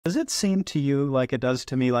Does it seem to you like it does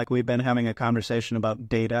to me, like we've been having a conversation about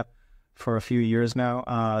data for a few years now?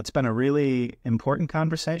 It's been a really important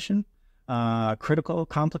conversation, critical,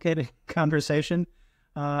 complicated conversation.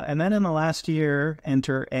 And then in the last year,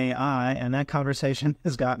 enter AI, and that conversation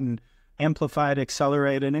has gotten amplified,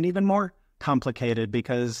 accelerated, and even more complicated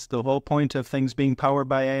because the whole point of things being powered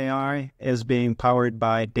by AI is being powered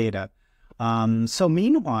by data. So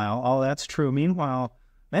meanwhile, all that's true. Meanwhile,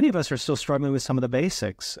 many of us are still struggling with some of the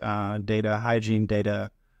basics, data hygiene, data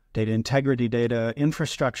integrity, data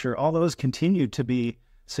infrastructure. All those continue to be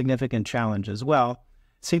significant challenges. Well,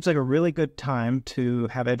 it seems like a really good time to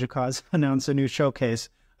have EDUCAUSE announce a new showcase.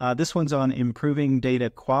 This one's on improving data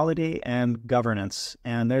quality and governance.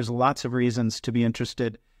 And there's lots of reasons to be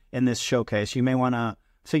interested in this showcase. You may want to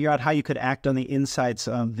figure out how you could act on the insights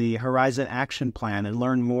of the Horizon Action Plan and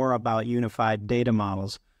learn more about unified data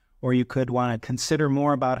models. Or you could want to consider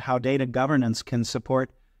more about how data governance can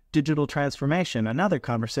support digital transformation, another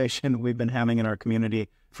conversation we've been having in our community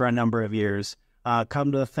for a number of years.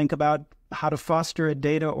 Come to think about how to foster a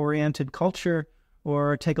data-oriented culture,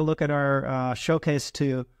 or take a look at our showcase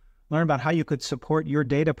to learn about how you could support your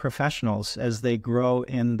data professionals as they grow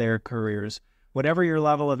in their careers. Whatever your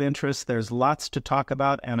level of interest, there's lots to talk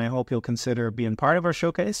about, and I hope you'll consider being part of our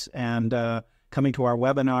showcase and coming to our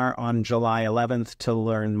webinar on July 11th to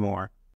learn more.